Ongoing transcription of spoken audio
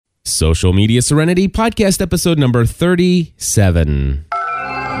Social Media Serenity podcast episode number 37.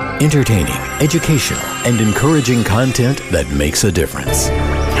 Entertaining, educational, and encouraging content that makes a difference.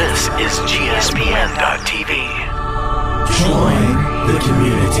 This is GSPN.TV. Join the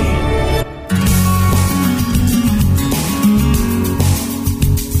community.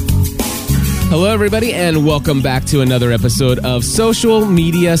 Hello, everybody, and welcome back to another episode of Social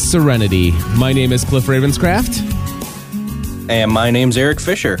Media Serenity. My name is Cliff Ravenscraft. And my name's Eric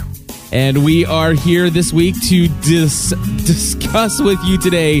Fisher. And we are here this week to discuss with you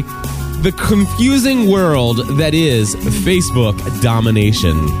today the confusing world that is Facebook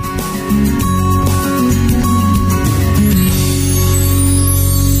domination.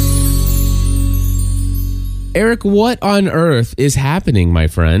 Eric, what on earth is happening, my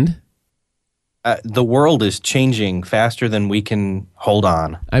friend? The world is changing faster than we can hold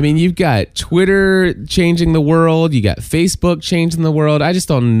on. I mean, you've got Twitter changing the world. You got Facebook changing the world. I just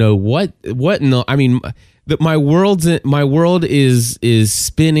don't know what. No, I mean, my world is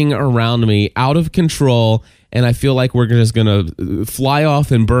spinning around me, out of control, and I feel like we're just gonna fly off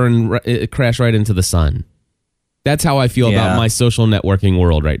and crash right into the sun. That's how I feel about my social networking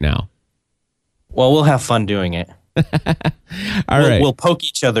world right now. Well, we'll have fun doing it. All right. We'll poke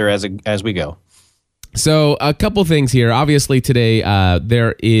each other as we go. So a couple things here. Obviously today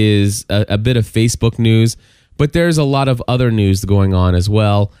there is a bit of Facebook news, but there's a lot of other news going on as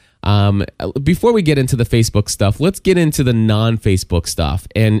well. Before we get into the Facebook stuff, let's get into the non-Facebook stuff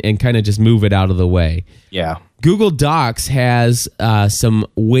and kind of just move it out of the way. Yeah. Google Docs has some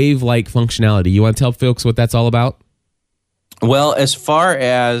Wave-like functionality. You want to tell folks what that's all about? Well, as far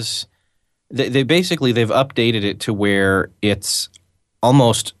as they've updated it to where it's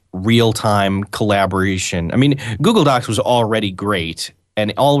almost real-time collaboration. I mean, Google Docs was already great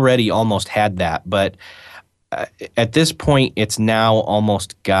and already almost had that, but at this point, it's now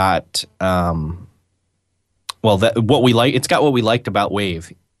almost got what we like. It's got what we liked about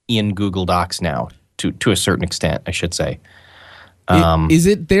Wave in Google Docs now, to a certain extent, I should say. Is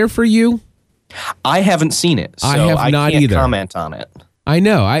it there for you? I haven't seen it, so I can't either comment on it. I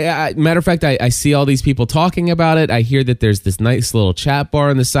know. I matter of fact, I see all these people talking about it. I hear that there's this nice little chat bar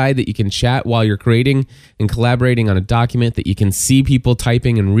on the side that you can chat while you're creating and collaborating on a document, that you can see people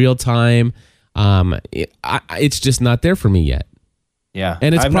typing in real time. It's just not there for me yet. Yeah.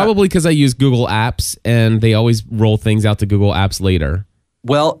 And it's probably because I use Google Apps and they always roll things out to Google Apps later.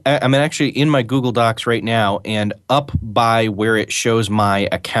 Well, I'm actually in my Google Docs right now, and up by where it shows my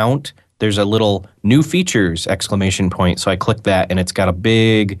account, there's a little new features ! So I click that, and it's got a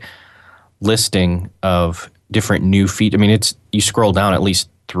big listing of different new features. I mean, you scroll down at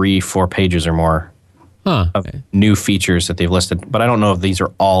least 3-4 pages or more of new features that they've listed. But I don't know if these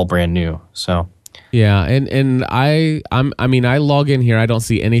are all brand new. So yeah, and I log in here, I don't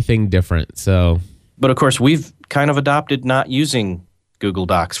see anything different. So, but of course, we've kind of adopted not using Google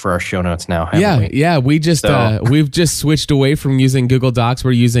Docs for our show notes now, haven't we? Yeah. We've just switched away from using Google Docs.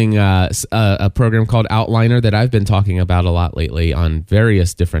 We're using a program called Outliner that I've been talking about a lot lately on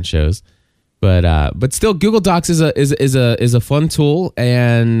various different shows. But still, Google Docs is a fun tool,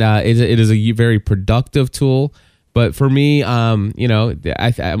 and it is a very productive tool. But for me, we're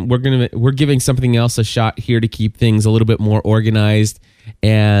giving something else a shot here to keep things a little bit more organized.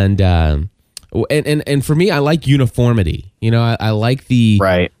 And for me, I like uniformity. I like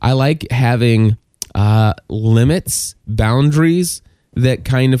I like having limits, boundaries that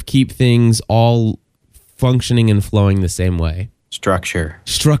kind of keep things all functioning and flowing the same way. Structure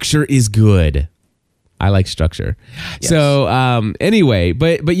is good. I like structure. Yes. So anyway,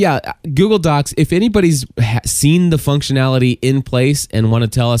 but yeah, Google Docs, if anybody's seen the functionality in place and want to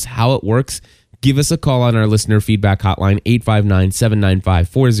tell us how it works, give us a call on our listener feedback hotline,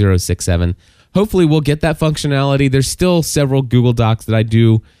 859-795-4067. Hopefully we'll get that functionality. There's still several Google Docs that I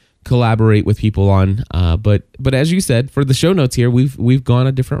do collaborate with people on. But as you said, for the show notes here, we've gone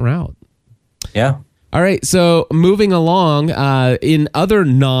a different route. Yeah. All right. So moving along, in other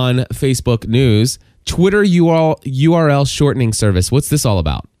non-Facebook news, Twitter URL shortening service. What's this all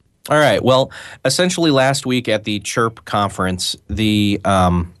about? All right. Well, essentially last week at the Chirp conference, the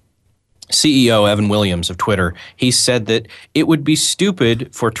CEO, Evan Williams of Twitter, he said that it would be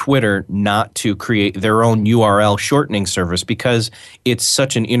stupid for Twitter not to create their own URL shortening service because it's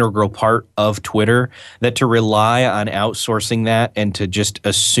such an integral part of Twitter that to rely on outsourcing that and to just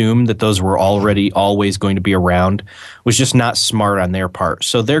assume that those were already always going to be around was just not smart on their part.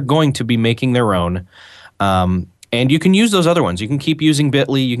 So they're going to be making their own. And you can use those other ones. You can keep using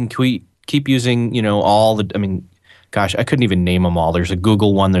Bitly. You can keep using, all the, gosh, I couldn't even name them all. There's a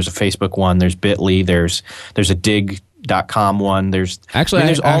Google one, there's a Facebook one, there's Bitly, there's a Dig dig.com one. There's actually,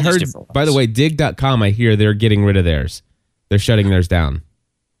 there's all I heard, these different ones. By the way, dig.com, I hear they're getting rid of theirs. They're shutting theirs down.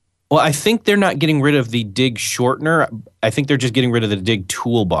 Well, I think they're not getting rid of the dig shortener. I think they're just getting rid of the dig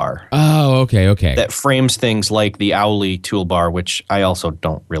toolbar. Oh, okay. That frames things like the Owly toolbar, which I also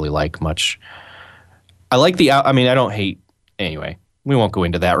don't really like much. I like I don't hate. Anyway, we won't go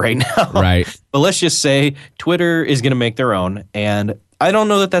into that right now. Right. But let's just say Twitter is going to make their own. And I don't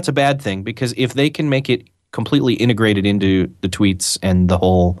know that that's a bad thing, because if they can make it completely integrated into the tweets and the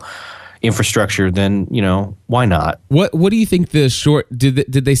whole infrastructure, then, why not? What do you think the short,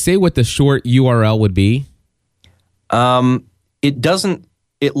 did they say what the short URL would be? It doesn't,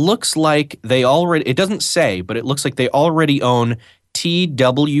 it looks like they already, it doesn't say, but it looks like they already own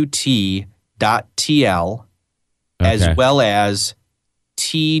twt.tl as well as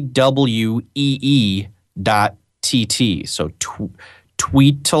twee.tt. So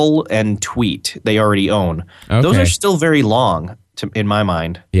Tweetle and Tweet, they already own. Okay. Those are still very long in my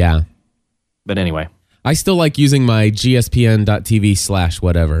mind. Yeah. But anyway. I still like using my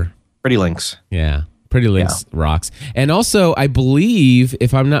gspn.tv/whatever. Pretty Links. Yeah. Pretty Links rocks. And also, I believe,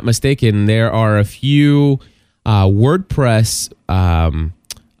 if I'm not mistaken, there are a few WordPress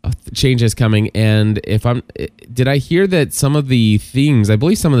changes coming. And did I hear that some of the themes, I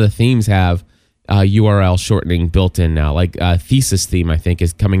believe some of the themes have URL shortening built in now. Like Thesis theme, I think,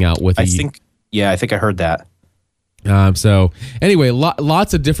 is coming out with I think I heard that. So anyway,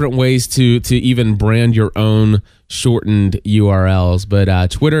 lots of different ways to even brand your own shortened URLs.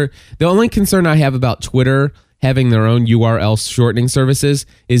 But Twitter, the only concern I have about Twitter having their own URL shortening services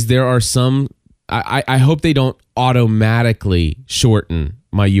is there are some, I hope they don't automatically shorten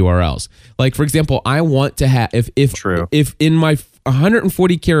my URLs. Like, for example, I want to have, if in my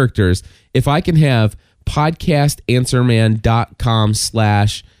 140 characters, if I can have podcastanswerman.com/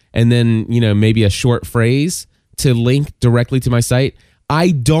 and then, maybe a short phrase to link directly to my site,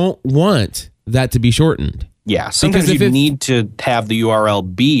 I don't want that to be shortened. Yeah, sometimes you need to have the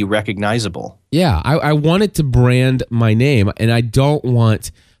URL be recognizable. Yeah, I want it to brand my name, and I don't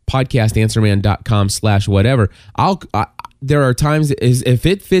want podcastanswerman.com/ whatever. There are times if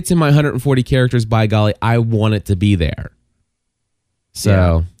it fits in my 140 characters, by golly, I want it to be there.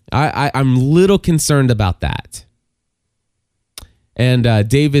 So I'm a little concerned about that. And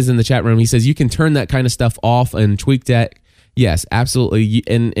Dave is in the chat room. He says you can turn that kind of stuff off and tweak that. Yes, absolutely.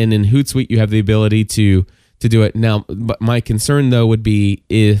 And in Hootsuite, you have the ability to do it. Now, but my concern, though, would be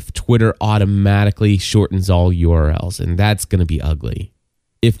if Twitter automatically shortens all URLs, and that's going to be ugly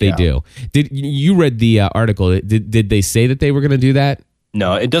if they do. Did you read the article? Did they say that they were going to do that?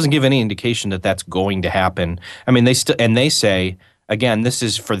 No, it doesn't give any indication that that's going to happen. I mean, they say, again, this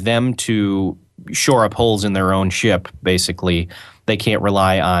is for them to shore up holes in their own ship, basically. They're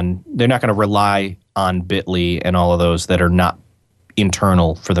not going to rely on Bitly and all of those that are not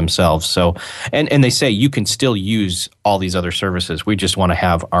internal for themselves. So, and they say you can still use all these other services. We just want to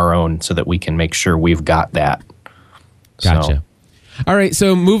have our own so that we can make sure we've got that. Gotcha. So. All right.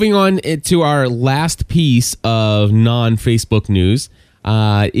 So moving on to our last piece of non-Facebook news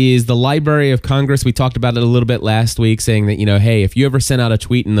is the Library of Congress. We talked about it a little bit last week, saying that, hey, if you ever sent out a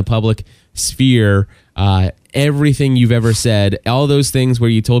tweet in the public sphere, everything you've ever said, all those things where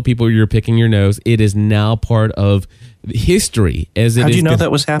you told people you're picking your nose, it is now part of history. How'd you know that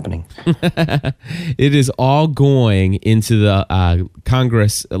was happening? It is all going into the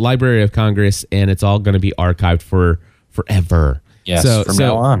Library of Congress, and it's all going to be archived forever. Yes, from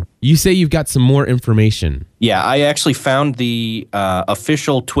now on. You say you've got some more information. Yeah, I actually found the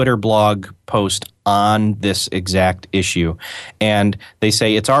official Twitter blog post on this exact issue. And they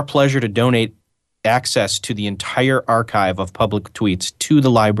say, it's our pleasure to donate access to the entire archive of public tweets to the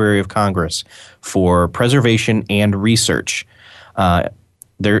Library of Congress for preservation and research.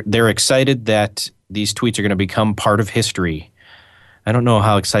 They're excited that these tweets are going to become part of history. I don't know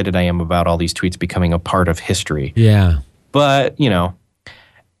how excited I am about all these tweets becoming a part of history. Yeah. But,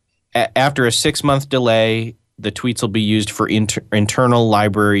 after a 6-month delay, the tweets will be used for internal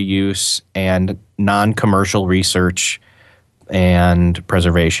library use and non-commercial research and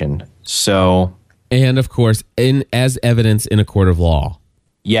preservation. So, and of course, as evidence in a court of law.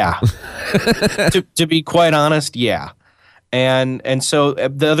 Yeah. to be quite honest, yeah. And so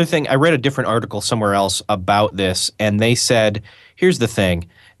the other thing, I read a different article somewhere else about this, and they said, here's the thing.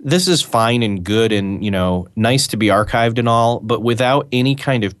 This is fine and good and, nice to be archived and all, but without any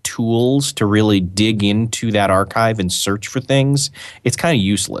kind of tools to really dig into that archive and search for things, it's kind of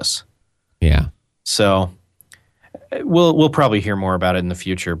useless. Yeah. So we'll probably hear more about it in the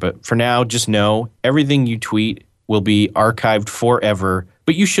future, but for now, just know everything you tweet will be archived forever, but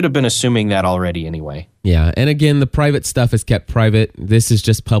But you should have been assuming that already anyway. Yeah. And again, the private stuff is kept private. This is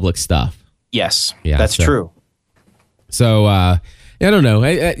just public stuff. Yes, that's true. So, I don't know.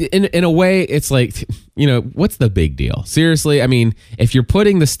 In a way, it's like, what's the big deal? Seriously, I mean, if you're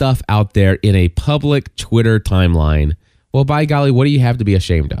putting the stuff out there in a public Twitter timeline, well, by golly, what do you have to be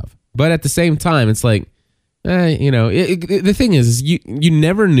ashamed of? But at the same time, it's like, the thing is you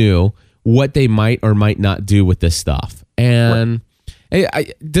never knew what they might or might not do with this stuff. And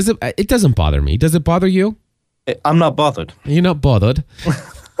it doesn't bother me. Does it bother you? I'm not bothered. You're not bothered?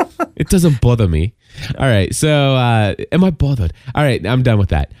 It doesn't bother me. All right. So, am I bothered? All right. I'm done with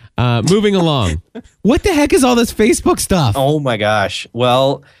that. Moving along. What the heck is all this Facebook stuff? Oh, my gosh.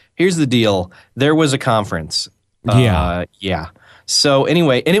 Well, here's the deal. There was a conference. Yeah. So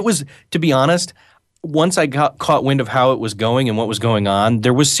anyway, and it was, to be honest, once I got caught wind of how it was going and what was going on,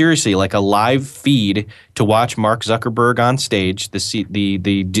 there was seriously like a live feed to watch Mark Zuckerberg on stage, the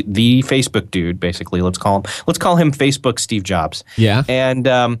Facebook dude, basically. Let's call him Facebook Steve Jobs. Yeah. And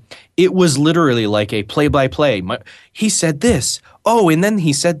it was literally like a play-by-play. He said this. Oh, and then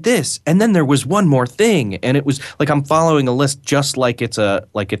he said this, and then there was one more thing, and it was like I'm following a list just like it's a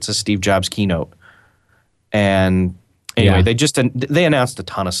Steve Jobs keynote. And anyway, they announced a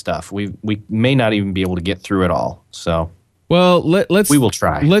ton of stuff. We may not even be able to get through it all. So, well, we will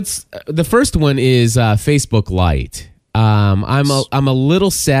try. The first one is Facebook Lite. I'm a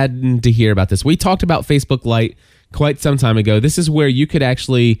little saddened to hear about this. We talked about Facebook Lite quite some time ago. This is where you could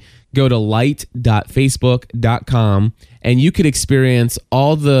actually go to lite.facebook.com and you could experience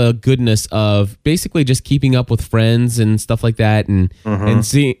all the goodness of basically just keeping up with friends and stuff like that, and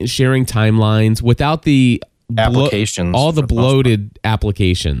sharing timelines without the applications, all the bloated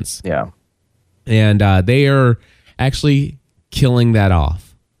applications. Yeah, and they are actually killing that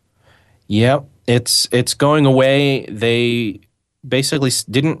off. Yep, it's going away. They basically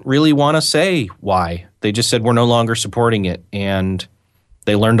didn't really want to say why. They just said we're no longer supporting it, and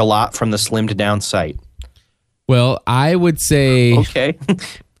they learned a lot from the slimmed down site. Well, I would say okay.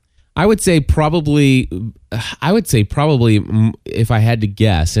 I would say probably if I had to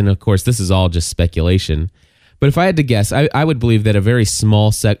guess, and of course this is all just speculation, but if I had to guess, I would believe that a very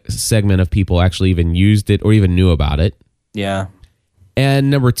small segment of people actually even used it or even knew about it. Yeah. And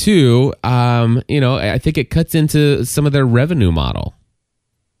number two, I think it cuts into some of their revenue model.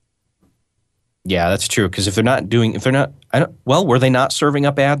 Yeah, that's true. Because were they not serving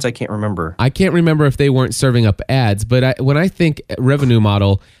up ads? I can't remember. I can't remember if they weren't serving up ads, but when I think revenue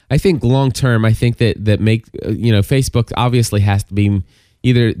model, I think long term, I think that Facebook obviously has to be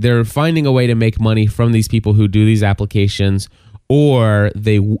either they're finding a way to make money from these people who do these applications, or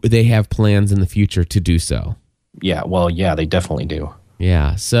they have plans in the future to do so. Yeah, well, yeah, they definitely do.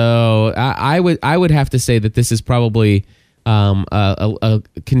 Yeah, so I would have to say that this is probably a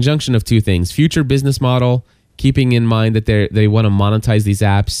conjunction of two things: future business model, keeping in mind that they want to monetize these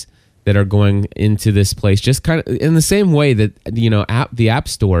apps that are going into this place, just kind of in the same way that the App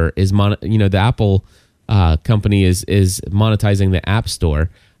Store is the Apple company is monetizing the App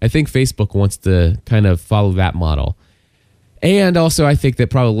Store. I think Facebook wants to kind of follow that model. And also, I think that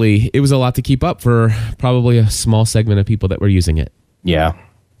probably it was a lot to keep up for probably a small segment of people that were using it. Yeah.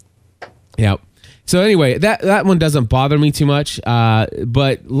 Yeah. So anyway, that one doesn't bother me too much.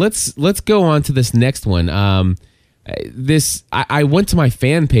 But let's go on to this next one. I went to my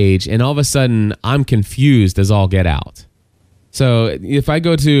fan page and all of a sudden I'm confused as all get out. So if I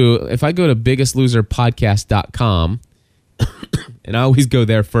go to biggestloserpodcast.com, and I always go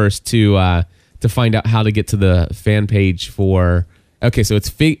there first to find out how to get to the fan page for. Okay, so it's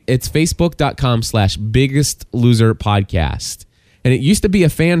facebook.com/biggestloserpodcast. And it used to be a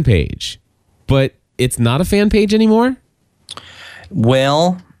fan page, but it's not a fan page anymore?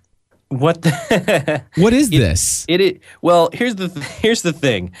 Well, what is this? Well, here's the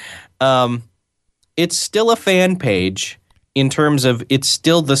thing. It's still a fan page in terms of it's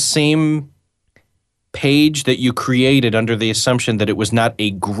still the same page that you created under the assumption that it was not a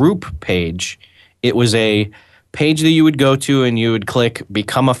group page. It was a page that you would go to and you would click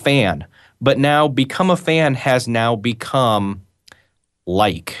become a fan. But now become a fan has now become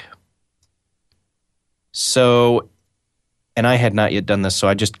like. So, and I had not yet done this, so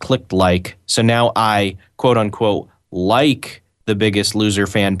I just clicked like. So now I, quote unquote, like the Biggest Loser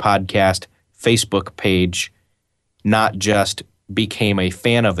Fan Podcast Facebook page, not just became a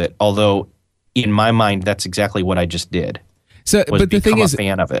fan of it. Although, in my mind, that's exactly what I just did. So, but the thing is, a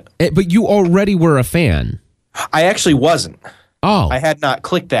fan of it. But you already were a fan. I actually wasn't. Oh. I had not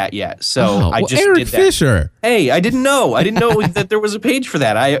clicked that yet, so I just Eric did that. Fisher. Hey, I didn't know. I didn't know that there was a page for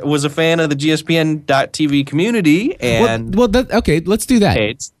that. I was a fan of the GSPN.TV community, and okay, let's do that.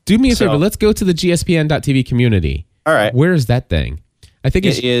 Page. Do me a favor. Let's go to the GSPN.TV community. All right. Where is that thing? I think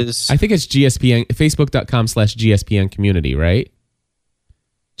it's GSPN, Facebook.com/GSPN community, right?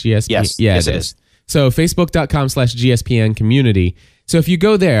 GSPN. Yes. Yeah, yes, it is. So Facebook.com/GSPN community. So if you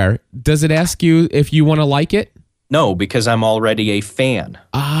go there, does it ask you if you want to like it? No, because I'm already a fan.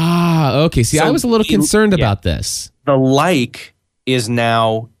 Ah, okay. See, I was a little concerned about this. The like is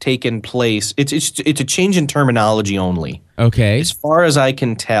now taken place. It's a change in terminology only. Okay. As far as I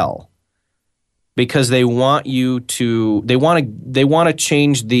can tell. Because they want to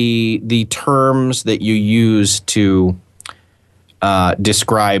change the terms that you use to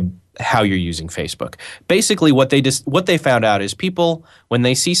describe how you're using Facebook. Basically, what they found out is people, when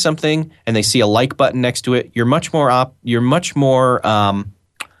they see something and they see a like button next to it, you're much more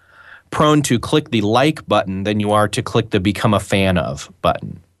prone to click the like button than you are to click the become a fan of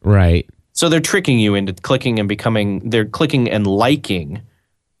button. Right. So they're tricking you into clicking and liking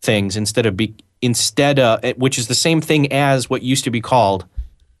things instead of which is the same thing as what used to be called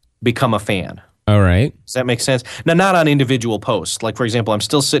become a fan. All right. Does that make sense? Now, not on individual posts. Like, for example, I'm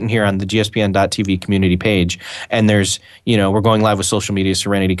still sitting here on the GSPN.TV community page, and there's, we're going live with social media,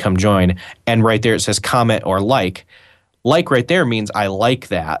 Serenity, come join. And right there it says comment or like. Like right there means I like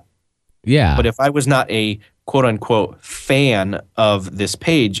that. Yeah. But if I was not a quote unquote fan of this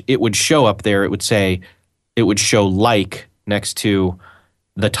page, it would show up there. It would show like next to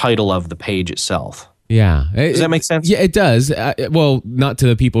the title of the page itself. Yeah. Does that make sense? Yeah, it does. Well, not to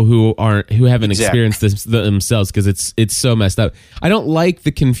the people who haven't experienced this themselves, because it's so messed up. I don't like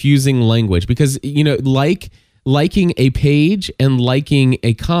the confusing language because, liking a page and liking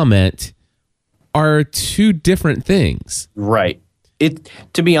a comment are two different things. Right.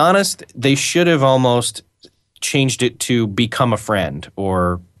 To be honest, they should have almost changed it to become a friend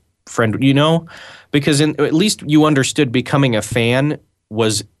or friend, because at least you understood becoming a fan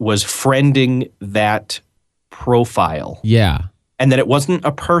was friending that profile. Yeah. And that it wasn't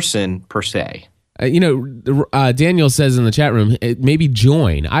a person per se. Daniel says in the chat room, maybe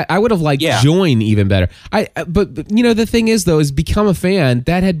join. I would have liked join even better. But the thing is, though, is become a fan.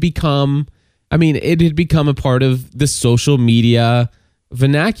 That had become, it had become a part of the social media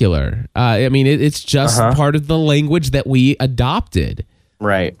vernacular. It's just part of the language that we adopted.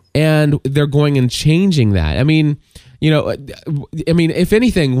 Right. And they're going and changing that. If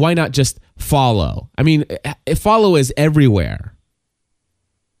anything, why not just follow? Follow is everywhere.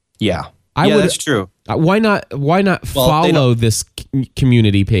 Yeah. That's true. Why not follow this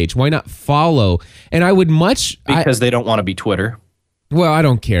community page? Why not follow? And I would because they don't want to be Twitter. Well, I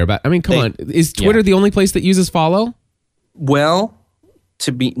don't care about. Come on. Is Twitter the only place that uses follow? Well,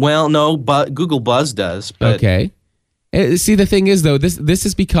 no, but Google Buzz does. But okay. See, the thing is, though, this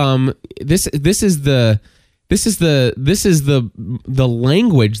has become this is the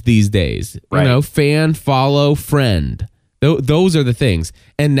language these days. Right. Fan, follow, friend. Those are the things.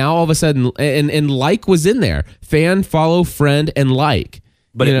 And now all of a sudden, and like was in there. Fan, follow, friend, and like.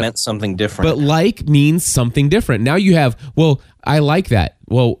 But it meant something different. But like means something different. Now you have, I like that.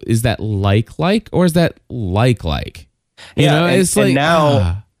 Well, is that like or is that like? It's like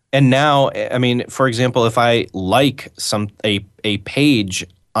now. And now, for example, if I like a page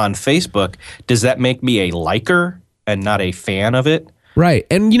on Facebook, does that make me a liker and not a fan of it? Right.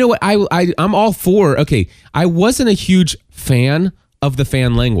 And you know what? I'm all for, okay, I wasn't a huge fan of the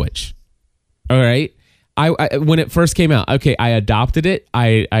fan language. All right. I when it first came out, okay, I adopted it.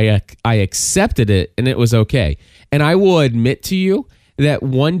 I accepted it, and it was okay. And I will admit to you that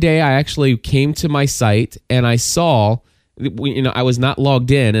one day I actually came to my site and I saw, I was not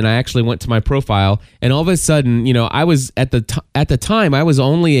logged in, and I actually went to my profile, and all of a sudden, I was at the time I was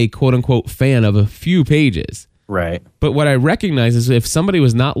only a quote unquote fan of a few pages. Right. But what I recognize is if somebody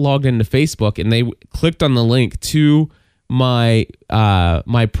was not logged into Facebook and they clicked on the link to my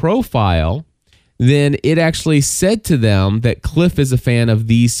my profile, then it actually said to them that Cliff is a fan of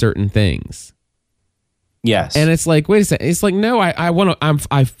these certain things. Yes. And it's like, wait a second. It's like, no,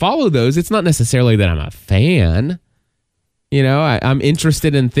 I follow those. It's not necessarily that I'm a fan. I'm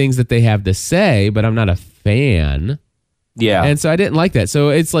interested in things that they have to say, but I'm not a fan. Yeah. And so I didn't like that. So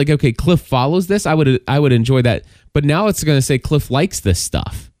it's like, okay, Cliff follows this. I would enjoy that. But now it's going to say Cliff likes this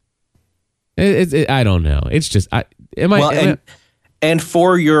stuff. I don't know. It's just, and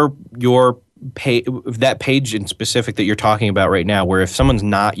for your page, that page in specific that you're talking about right now, where if someone's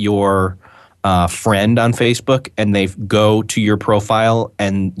not your friend on Facebook and they go to your profile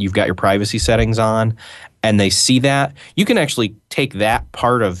and you've got your privacy settings on and they see that, you can actually take that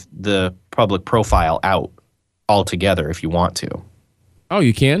part of the public profile out altogether if you want to. Oh,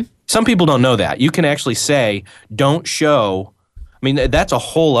 you can? Some people don't know that. You can actually say, don't show. I mean, that's a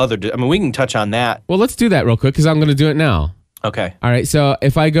whole other. I mean, we can touch on that. Well, let's do that real quick because I'm going to do it now. Okay. All right. So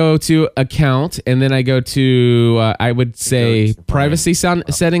if I go to account and then I go to, I would say privacy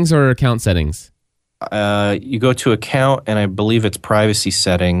settings or account settings. You go to account and I believe it's privacy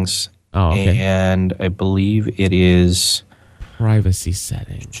settings. Oh, okay. And I believe it is privacy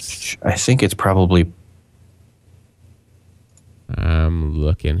settings. I think it's probably. I'm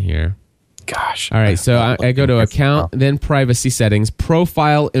looking here. Gosh. All right. So I go to account, then privacy settings,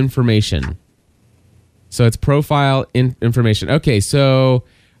 profile information. So it's profile information. Okay. So,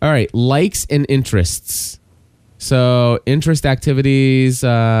 all right. Likes and interests. So interest activities.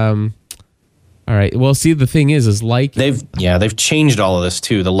 All right. Well, see, the thing is like they've changed all of this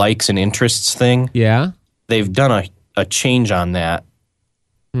too. The likes and interests thing. Yeah. They've done a change on that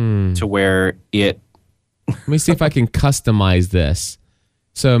to where it. Let me see if I can customize this.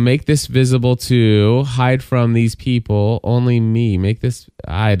 So make this visible to hide from these people. Only me. Make this.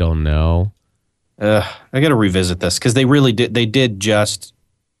 I don't know. I got to revisit this because they really did. They did just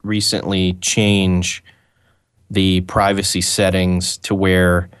recently change the privacy settings to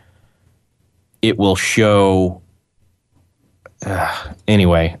where it will show.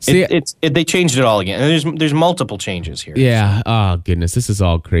 Anyway, see, they changed it all again. And there's multiple changes here. Yeah. So. Oh goodness, this is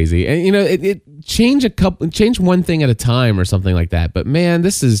all crazy. And you know, it change one thing at a time or something like that. But man,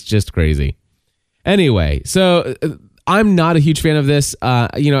 this is just crazy. Anyway, so I'm not a huge fan of this.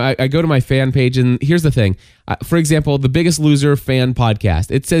 You know, I go to my fan page, and here's the thing. For example, the Biggest Loser fan podcast.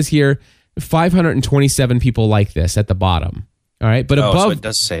 It says here 527 people like this at the bottom. All right, but above so it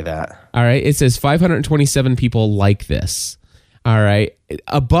does say that. All right, it says 527 people like this. All right.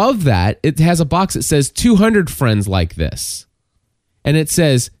 Above that, it has a box that says 200 friends like this. And it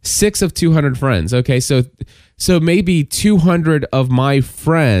says 6 of 200 friends. Okay, so maybe 200 of my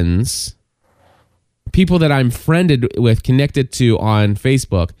friends, people that I'm friended with, connected to on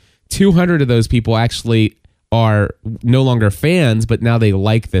Facebook, 200 of those people actually are no longer fans, but now they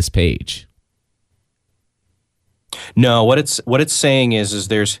like this page. No, what it's saying is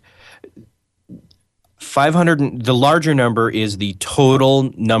there's 500. The larger number is the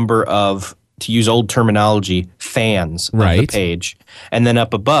total number of, to use old terminology, fans of the page, and then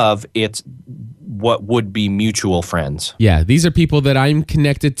up above it's what would be mutual friends. Yeah, these are people that I'm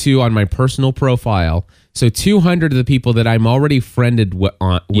connected to on my personal profile. So 200 of the people that I'm already friended with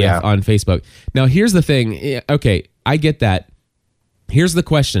on Facebook. Now here's the thing. Okay, I get that. Here's the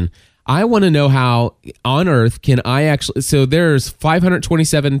question. I want to know how on earth can I actually. So there's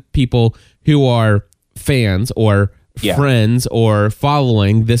 527 people who are fans or friends or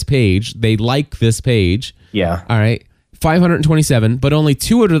following this page. They like this page. Yeah. All right. 527, but only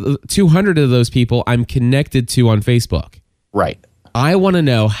 200 of those people I'm connected to on Facebook. Right. I want to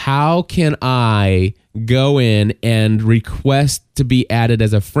know, how can I go in and request to be added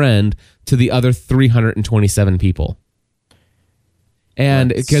as a friend to the other 327 people? And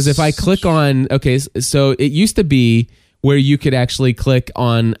because if I click on, okay, so it used to be where you could actually click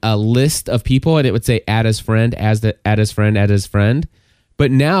on a list of people and it would say add as friend, add as friend.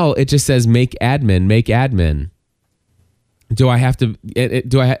 But now it just says make admin. Do I have to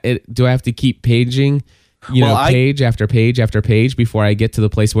do I have to keep paging, page after page after page before I get to the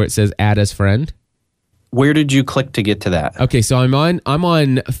place where it says add as friend? Where did you click to get to that? Okay, so I'm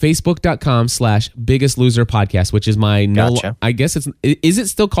on facebook.com/Biggest Loser Podcast, which is my Gotcha. I guess is it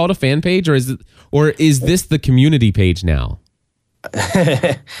still called a fan page, or is this the community page now?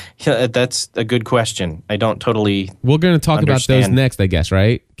 That's a good question. I don't totally. We're going to talk about those next, I guess,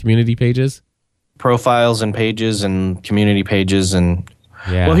 right? Community pages, profiles and pages, and community pages, and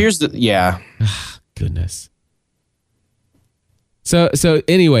well, here's the goodness. So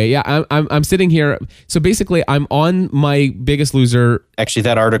anyway, I'm sitting here. So basically, I'm on my Biggest Loser. Actually,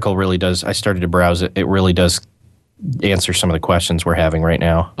 that article really does. I started to browse it. It really does answer some of the questions we're having right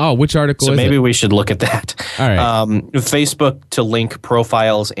now. Oh, which article? So is maybe it? We should look at that. All right. Facebook to link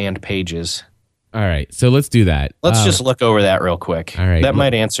profiles and pages. All right. So let's do that. Let's just look over that real quick. All right. That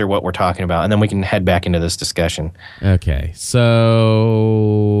might answer what we're talking about, and then we can head back into this discussion. Okay.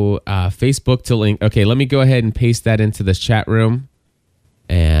 So Facebook to link. Okay. Let me go ahead and paste that into this chat room.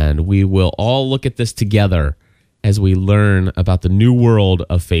 And we will all look at this together as we learn about the new world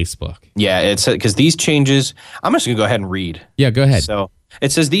of Facebook. Yeah, it's because these changes, I'm just going to go ahead and read. Yeah, go ahead. So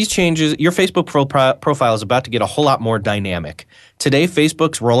it says these changes, your Facebook profile is about to get a whole lot more dynamic. Today,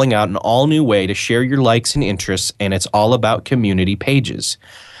 Facebook's rolling out an all-new way to share your likes and interests, and it's all about community pages.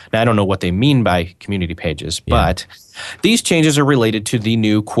 Now, I don't know what they mean by community pages, but these changes are related to the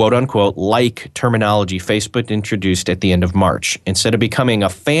new quote-unquote like terminology Facebook introduced at the end of March. Instead of becoming a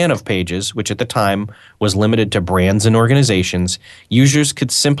fan of pages, which at the time was limited to brands and organizations, users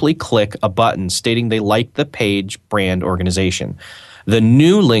could simply click a button stating they liked the page, brand, organization. The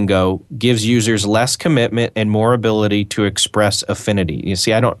new lingo gives users less commitment and more ability to express affinity. You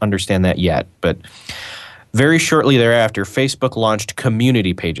see, I don't understand that yet, but very shortly thereafter, Facebook launched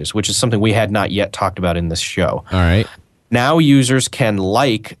community pages, which is something we had not yet talked about in this show. All right. Now users can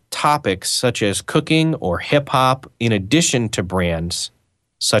like topics such as cooking or hip hop in addition to brands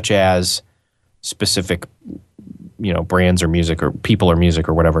such as specific brands or music or people or music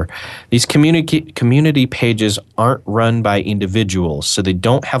or whatever. These community pages aren't run by individuals, so they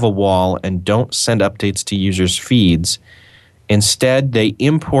don't have a wall and don't send updates to users' feeds. Instead, they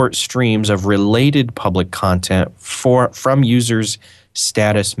import streams of related public content from users'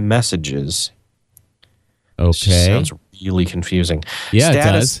 status messages. Okay. Sounds really confusing. Yeah, it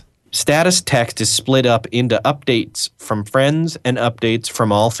does. Status text is split up into updates from friends and updates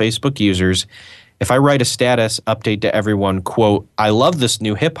from all Facebook users. If I write a status update to everyone, quote, I love this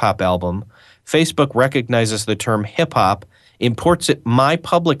new hip-hop album, Facebook recognizes the term hip-hop, imports it my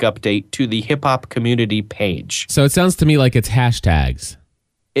public update to the hip-hop community page. So it sounds to me like it's hashtags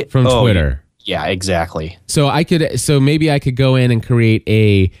from Twitter. Yeah, exactly. So maybe I could go in and create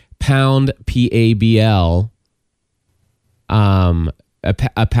a pound PABL,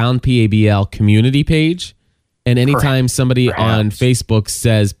 a pound PABL community page. And anytime somebody on Facebook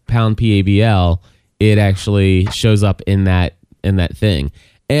says pound PABL, it actually shows up in that thing.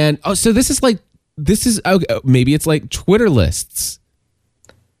 And so this is maybe it's like Twitter lists.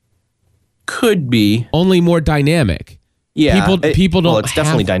 Could be. Only more dynamic. Yeah. People don't. Well, it's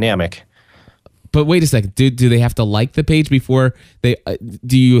definitely dynamic. But wait a second. Do they have to like the page before they?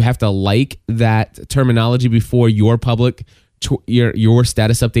 Do you have to like that terminology before your public your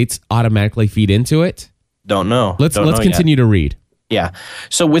status updates automatically feed into it? Don't know. Let's continue to read. Yeah.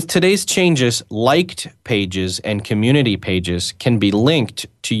 So with today's changes, liked pages and community pages can be linked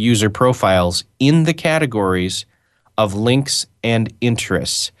to user profiles in the categories of links and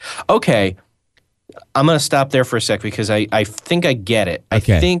interests. Okay. I'm going to stop there for a sec because I think I get it.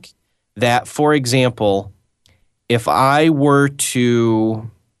 Okay. I think that, for example, if I were to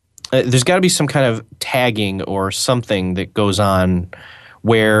there's got to be some kind of tagging or something that goes on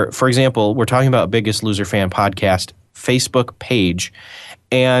where, for example, we're talking about Biggest Loser Fan Podcast Facebook page,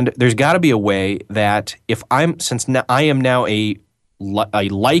 and there's got to be a way that since I am now I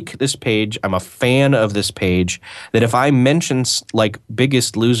like this page, I'm a fan of this page, that if I mention like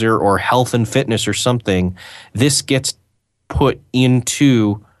Biggest Loser or health and fitness or something, this gets put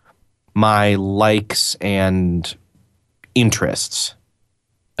into my likes and interests.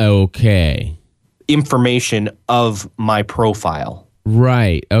 Okay. Information of my profile.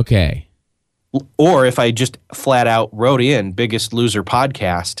 Right. Okay. Or if I just flat out wrote in Biggest Loser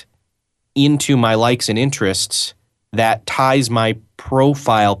Podcast into my likes and interests, that ties my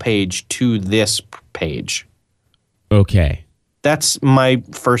profile page to this page. Okay. That's my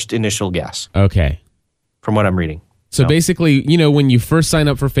first initial guess. Okay. From what I'm reading. So basically, when you first sign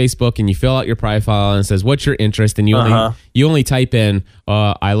up for Facebook and you fill out your profile and it says, what's your interest? And you only type in,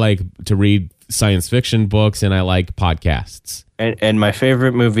 I like to read science fiction books and I like podcasts. And my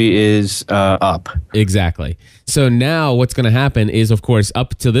favorite movie is Up. Exactly. So now what's going to happen is, of course,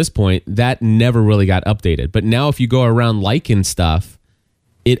 up to this point, that never really got updated. But now if you go around liking stuff,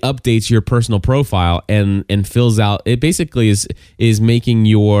 it updates your personal profile and fills out. It basically is making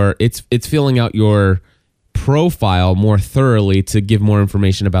it's filling out your profile more thoroughly to give more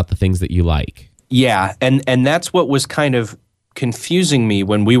information about the things that you like. Yeah, and that's what was kind of confusing me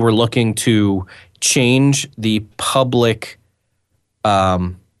when we were looking to change the public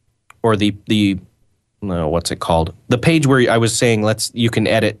or the what's it called? The page where I was saying you can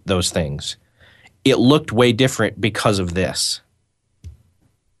edit those things. It looked way different because of this.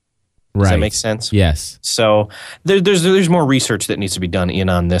 Does that make sense? Yes. So there's more research that needs to be done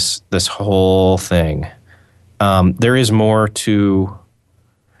on this whole thing. There is more to,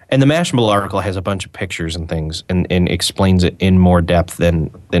 and the Mashable article has a bunch of pictures and things and explains it in more depth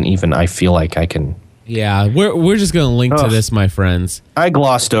than even I feel like I can. Yeah, we're just going to link to this, my friends. I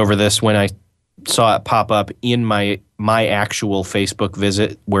glossed over this when I saw it pop up in my actual Facebook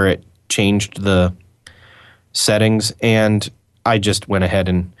visit where it changed the settings, and I just went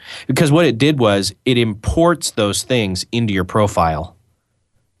ahead because what it did was it imports those things into your profile.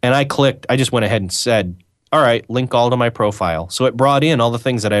 And I just went ahead and said, all right, link all to my profile. So it brought in all the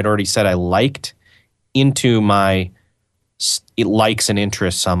things that I'd already said I liked into my likes and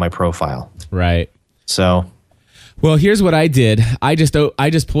interests on my profile. Right. So, well, here's what I did. I just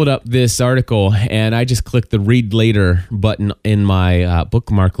pulled up this article and I just clicked the read later button in my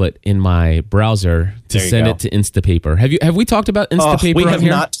bookmarklet in my browser to send it to Instapaper. Have we talked about Instapaper? We have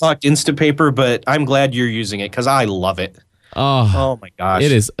not talked Instapaper, but I'm glad you're using it because I love it. Oh my gosh,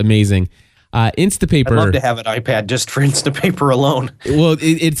 it is amazing. Instapaper. I'd love to have an iPad just for Instapaper alone. Well,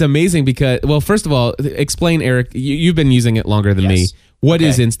 it's amazing because, well, first of all, explain, Eric. You've been using it longer than me. What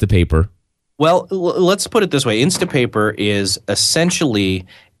is Instapaper? Well, let's put it this way. Instapaper is essentially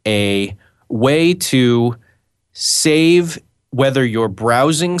a way to save whether you're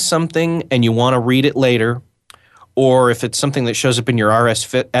browsing something and you want to read it later, or if it's something that shows up in your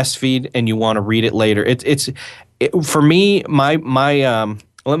RSS feed and you want to read it later. For me,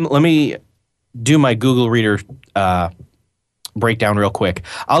 let me do my Google Reader breakdown real quick.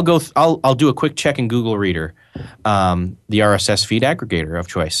 I'll do a quick check in Google Reader, the RSS feed aggregator of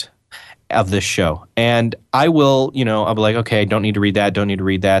choice of this show. And I will, I'll be like, okay, don't need to read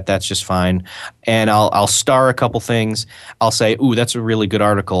that. That's just fine. And I'll star a couple things. I'll say, ooh, that's a really good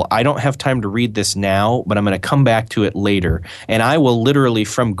article. I don't have time to read this now, but I'm going to come back to it later. And I will literally,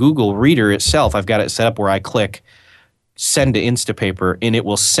 from Google Reader itself, I've got it set up where I click send to Instapaper and it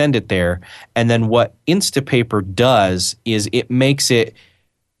will send it there. And then what Instapaper does is it makes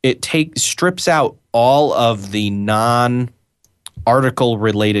strips out all of the non-article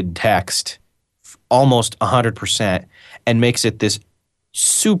related text almost 100% and makes it this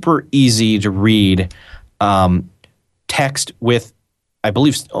super easy to read text with, I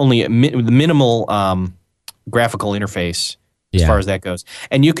believe, only the minimal graphical interface as far as that goes.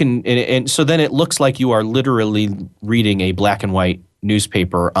 And you can, and so then it looks like you are literally reading a black and white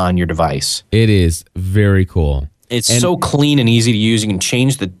newspaper on your device. It is very cool. It's so clean and easy to use. You can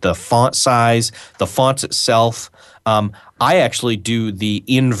change the font size, the fonts itself. I actually do the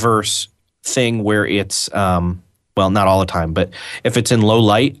inverse thing where it's, well, not all the time, but if it's in low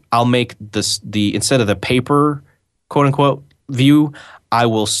light, I'll make the instead of the paper, quote unquote, view, I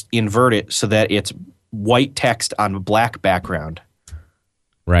will invert it so that it's white text on a black background,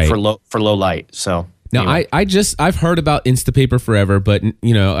 right? For low light. So now anyway. I've heard about Instapaper forever, but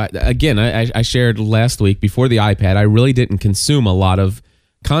I shared last week before the iPad. I really didn't consume a lot of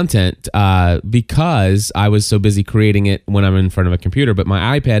content because I was so busy creating it when I'm in front of a computer. But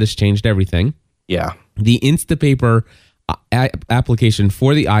my iPad has changed everything. Yeah, the Instapaper application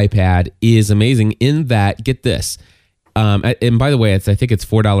for the iPad is amazing. In that, get this. And by the way, I think it's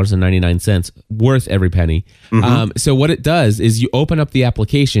 $4.99, worth every penny. Mm-hmm. So what it does is you open up the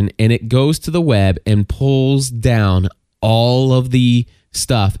application and it goes to the web and pulls down all of the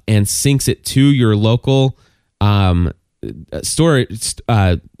stuff and syncs it to your local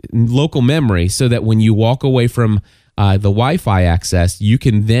local memory, so that when you walk away from the Wi-Fi access, you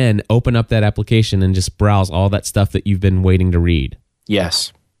can then open up that application and just browse all that stuff that you've been waiting to read.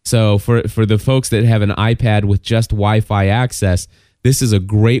 Yes. So for the folks that have an iPad with just Wi-Fi access, this is a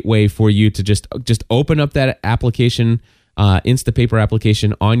great way for you to just open up that application, Instapaper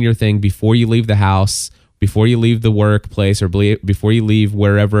application on your thing before you leave the house, before you leave the workplace, or before you leave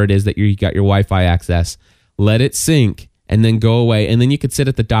wherever it is that you got your Wi-Fi access. Let it sync and then go away. And then you could sit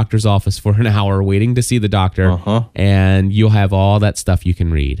at the doctor's office for an hour waiting to see the doctor, and you'll have all that stuff you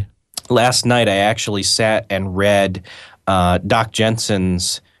can read. Last night, I actually sat and read Doc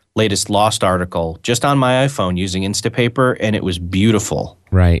Jensen's latest Lost article just on my iPhone using Instapaper, and it was beautiful.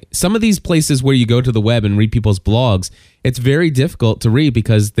 Right. Some of these places where you go to the web and read people's blogs, it's very difficult to read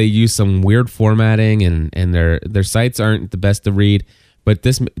because they use some weird formatting and their sites aren't the best to read. But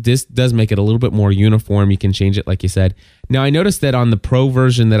this does make it a little bit more uniform. You can change it, like you said. Now, I noticed that on the Pro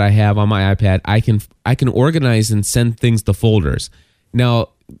version that I have on my iPad, I can organize and send things to folders.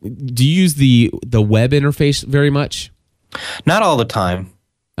 Now, do you use the web interface very much? Not all the time.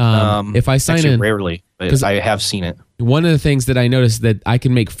 If I sign in, rarely, but I have seen it. One of the things that I noticed that I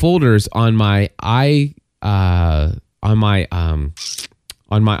can make folders on my iPad,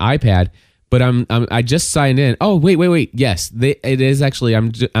 but I just signed in. Oh, wait. Yes, it is actually.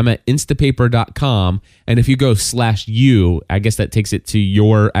 I'm at instapaper.com, and if you go /u, I guess that takes it to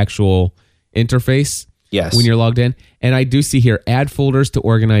your actual interface. Yes. When you're logged in, and I do see here, add folders to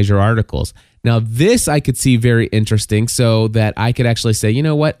organize your articles. Now, this I could see very interesting, so that I could actually say, you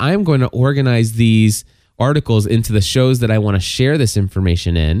know what, I'm going to organize these articles into the shows that I want to share this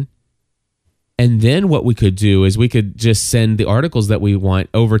information in. And then what we could do is we could just send the articles that we want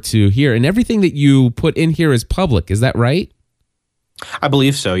over to here. And everything that you put in here is public. Is that right? I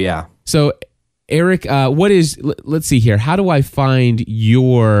believe so, yeah. So, Eric, let's see here. How do I find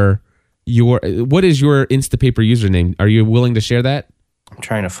your what is your Instapaper username? Are you willing to share that? I'm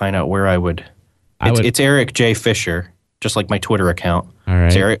trying to find out where I would. It's Eric J. Fisher, just like my Twitter account. All right.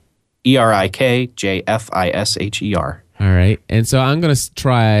 It's Eric, ERIKJFISHER. All right. And so I'm going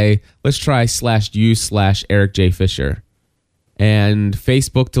to let's try /u/Eric J. Fisher. And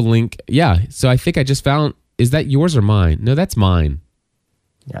Facebook to link. Yeah. So I think I just found, is that yours or mine? No, that's mine.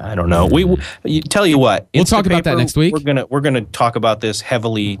 Yeah, I don't know. Tell you what. We'll talk about that next week. We're gonna talk about this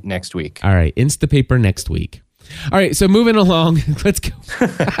heavily next week. All right. Instapaper next week. All right, so moving along, let's go.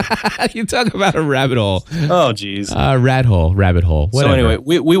 You talk about a rabbit hole. Oh, geez. Rabbit hole. Whatever. So anyway,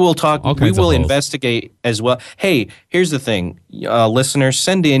 we will talk. We will investigate as well. Hey, here's the thing, listeners,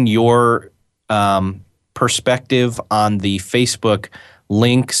 send in your perspective on the Facebook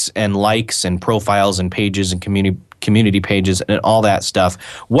links and likes and profiles and pages and community pages and all that stuff.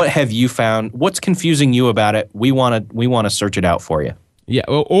 What have you found? What's confusing you about it? We want to search it out for you. Yeah,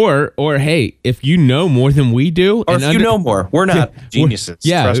 or hey, if you know more than we do, or if you know more, we're not geniuses.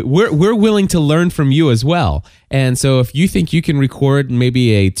 We're willing to learn from you as well. And so, if you think you can record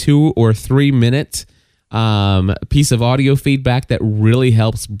maybe a 2 or 3 minute piece of audio feedback that really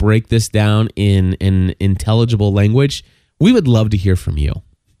helps break this down in intelligible language, we would love to hear from you.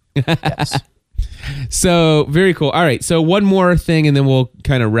 Yes. So very cool. All right, so one more thing, and then we'll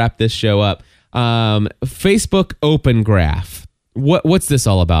kind of wrap this show up. Facebook Open Graph. What's this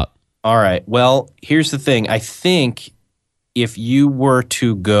all about? All right. Well, here's the thing. I think if you were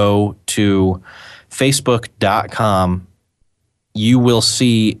to go to facebook.com, you will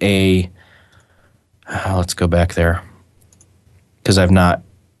see let's go back there because I've not.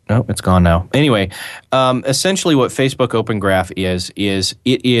 No, it's gone now. Anyway, essentially what Facebook Open Graph is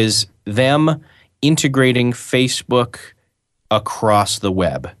it is them integrating Facebook across the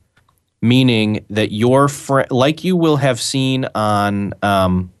web. Meaning that your friend, like you will have seen on,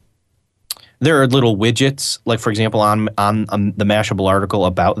 there are little widgets, like for example on the Mashable article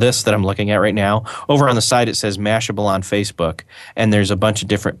about this that I'm looking at right now. Over on the side it says Mashable on Facebook, and there's a bunch of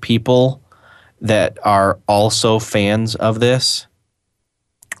different people that are also fans of this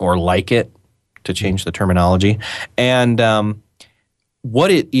or like it, to change the terminology. And what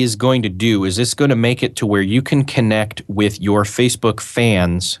it is going to do is it's going to make it to where you can connect with your Facebook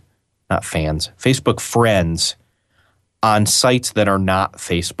Facebook friends on sites that are not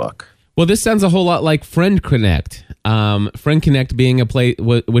Facebook. Well, this sounds a whole lot like Friend Connect. Friend Connect being a place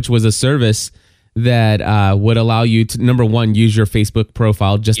which was a service that would allow you to, number one, use your Facebook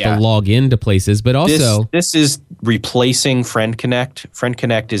profile just to log into places, but also... This is replacing Friend Connect. Friend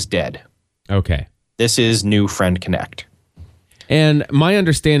Connect is dead. Okay. This is new Friend Connect. And my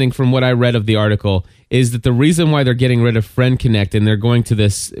understanding from what I read of the article is that the reason why they're getting rid of Friend Connect and they're going to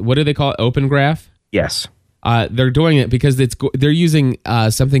this, what do they call it, Open Graph? Yes. They're doing it because they're using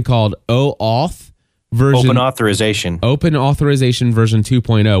something called OAuth version. Open Authorization version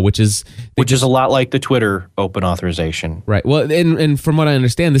 2.0, which is a lot like the Twitter Open Authorization. Right. Well, and from what I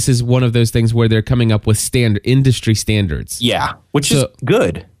understand, this is one of those things where they're coming up with industry standards. Yeah, which is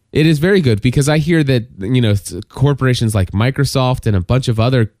good. It is very good because I hear that, corporations like Microsoft and a bunch of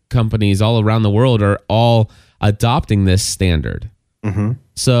other companies all around the world are all adopting this standard. Mm-hmm.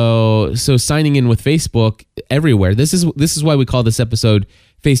 So signing in with Facebook everywhere. This is why we call this episode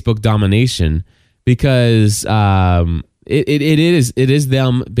Facebook Domination, because it is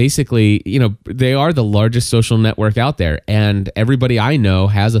them basically. They are the largest social network out there, and everybody I know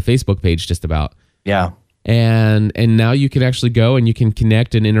has a Facebook page just about. Yeah. And now you can actually go and you can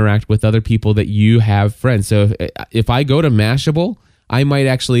connect and interact with other people that you have friends. So if I go to Mashable, I might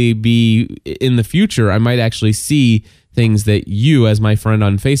actually be in the future. I might actually see things that you, as my friend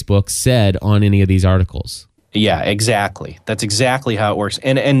on Facebook, said on any of these articles. Yeah, exactly. That's exactly how it works.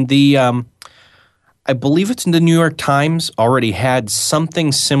 And the I believe it's in the New York Times already had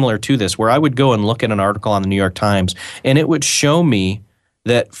something similar to this, where I would go and look at an article on the New York Times, and it would show me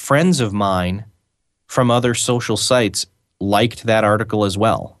that friends of mine from other social sites liked that article as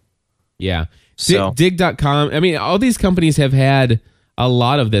well. Yeah. So Dig.com, I mean, all these companies have had a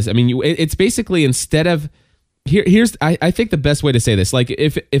lot of this. I mean, it's basically instead of... Here's I think the best way to say this. Like,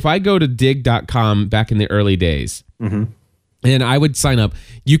 if I go to Dig.com back in the early days, mm-hmm. and I would sign up,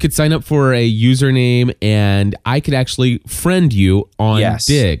 you could sign up for a username, and I could actually friend you on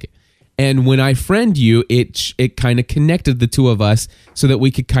Dig. And when I friend you, it kind of connected the two of us so that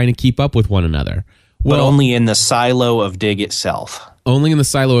we could kind of keep up with one another. Well, but only in the silo of Dig itself. Only in the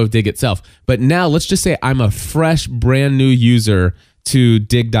silo of Dig itself. But now let's just say I'm a fresh, brand new user to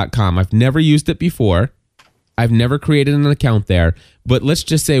Dig.com. I've never used it before. I've never created an account there. But let's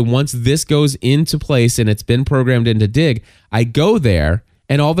just say once this goes into place and it's been programmed into Dig, I go there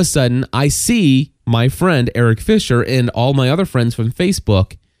And all of a sudden, I see my friend Eric Fisher and all my other friends from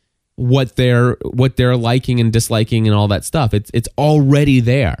Facebook, what they're liking and disliking and all that stuff. It's already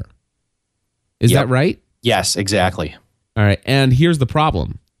there. Is that right? Yes, exactly. All right. And here's the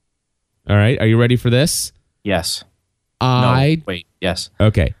problem. All right. Are you ready for this? Yes. Wait. Yes.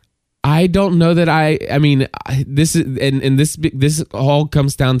 Okay. I don't know that I mean, this is, and this all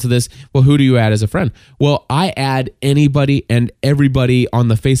comes down to this. Well, who do you add as a friend? Well, I add anybody and everybody on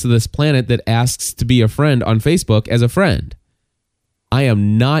the face of this planet that asks to be a friend on Facebook as a friend. I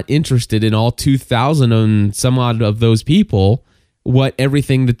am not interested in all 2,000 and some odd of those people,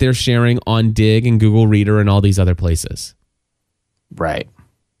 everything that they're sharing on Dig and Google Reader and all these other places. Right.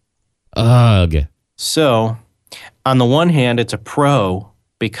 Ugh. So, on the one hand, it's a pro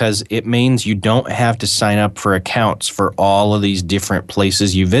because it means you don't have to sign up for accounts for all of these different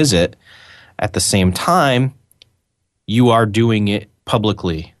places you visit. At the same time, you are doing it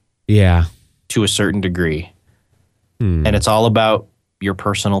publicly. Yeah. To a certain degree. And it's all about your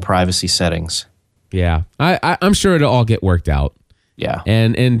personal privacy settings. Yeah. I'm sure it'll all get worked out. Yeah.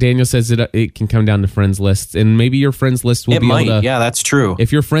 And Daniel says that it can come down to friends lists, and maybe your friends list will able to. Yeah, that's true.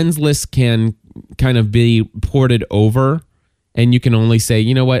 If your friends list can kind of be ported over, and you can only say,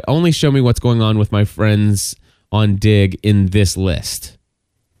 you know what, only show me what's going on with my friends on Dig in this list.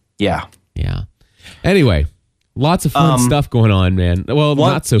 Yeah. Yeah. Anyway, lots of fun stuff going on, man. Well,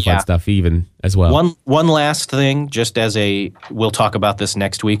 not so fun stuff even as well. One last thing, just as we'll talk about this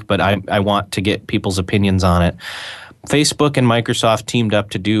next week, but I want to get people's opinions on it. Facebook and Microsoft teamed up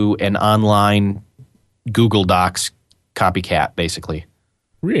to do an online Google Docs copycat, basically.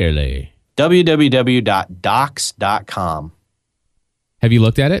 Really? www.docs.com. Have you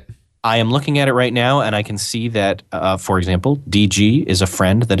looked at it? I am looking at it right now, and I can see that, for example, DG is a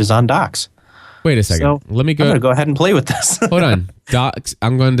friend that is on Docs. Wait a second. So Let me go. I'm going to go ahead and play with this. Hold on. Docs.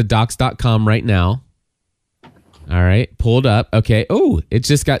 I'm going to docs.com right now. All right. Pulled up. Okay. Oh, it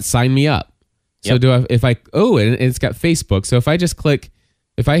just got sign me up. So and it's got Facebook. So if I just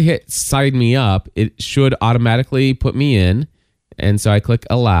if I hit sign me up, it should automatically put me in. And so I click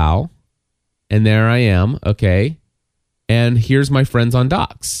allow, and there I am. Okay. And here's my friends on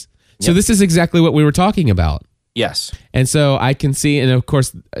Docs. So this is exactly what we were talking about. Yes. And so I can see, and of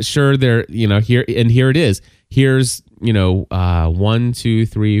course, sure, here it is. Here's, 1, 2,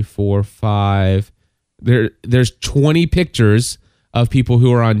 3, 4, 5. There's 20 pictures of people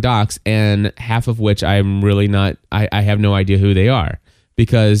who are on Docs, and half of which I'm really not, I have no idea who they are,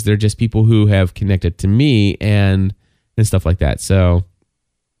 because they're just people who have connected to me and stuff like that. So,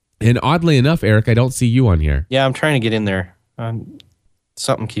 and oddly enough, Eric, I don't see you on here. Yeah, I'm trying to get in there.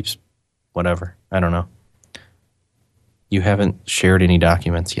 Something keeps, whatever. I don't know. You haven't shared any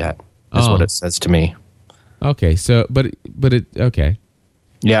documents yet, is what it says to me. Okay, so, okay.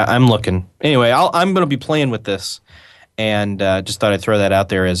 Yeah, I'm looking. Anyway, I'm going to be playing with this. And just thought I'd throw that out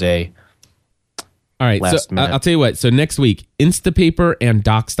there as a all right. So I'll tell you what. So next week, Instapaper and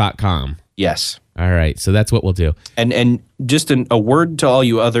Docs.com. Yes. All right. So that's what we'll do. And just a word to all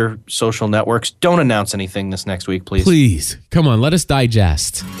you other social networks: don't announce anything this next week, please. Please, come on, let us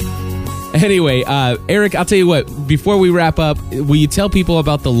digest. Anyway, Eric, I'll tell you what, before we wrap up, will you tell people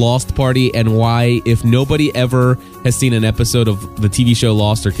about the Lost Party and why, if nobody ever has seen an episode of the TV show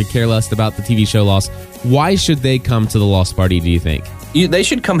Lost or could care less about the TV show Lost, why should they come to the Lost Party, do you think? They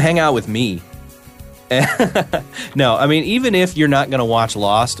should come hang out with me. No, I mean, even if you're not going to watch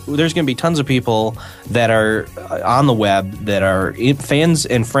Lost, there's going to be tons of people that are on the web that are fans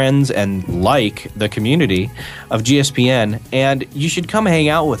and friends and like the community of GSPN, and you should come hang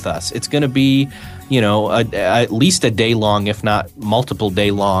out with us. It's going to be, at least a day long, if not multiple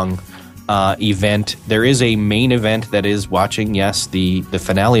day long event. There is a main event that is watching, the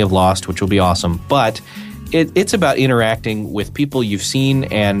finale of Lost, which will be awesome, but it's about interacting with people you've seen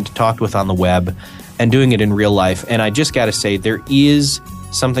and talked with on the web and doing it in real life. And I just got to say, there is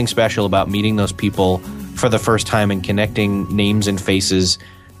something special about meeting those people for the first time and connecting names and faces,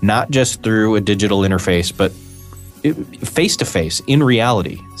 not just through a digital interface, but face to face in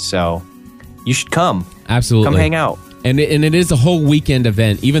reality. So you should come. Absolutely. Come hang out. And it is a whole weekend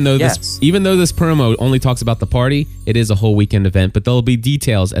event. Even though this promo only talks about the party, it is a whole weekend event. But there'll be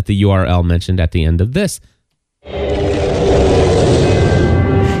details at the URL mentioned at the end of this.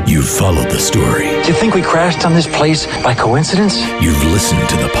 You've followed the story. Do you think we crashed on this place by coincidence? You've listened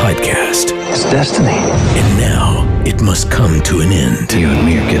to the podcast. It's destiny. And now it must come to an end. You and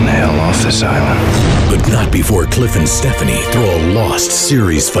me are getting the hell off this island. But not before Cliff and Stephanie throw a Lost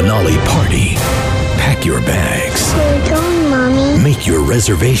series finale party. Pack your bags. We're going, Mommy. Make Make your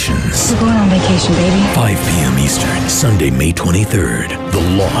reservations. We're going on vacation, baby. 5 p.m. Eastern, Sunday, May 23rd. The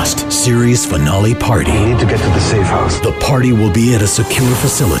Lost series finale party. We need to get to the safe house. The party will be at a secure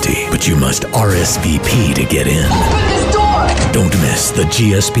facility, but you must RSVP to get in. Open this door! Don't miss the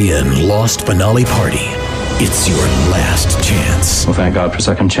GSPN Lost finale party. It's your last chance. Well, thank God for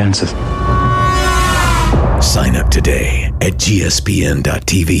second chances. Sign up today at gspn.tv/Lost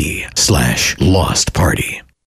Party.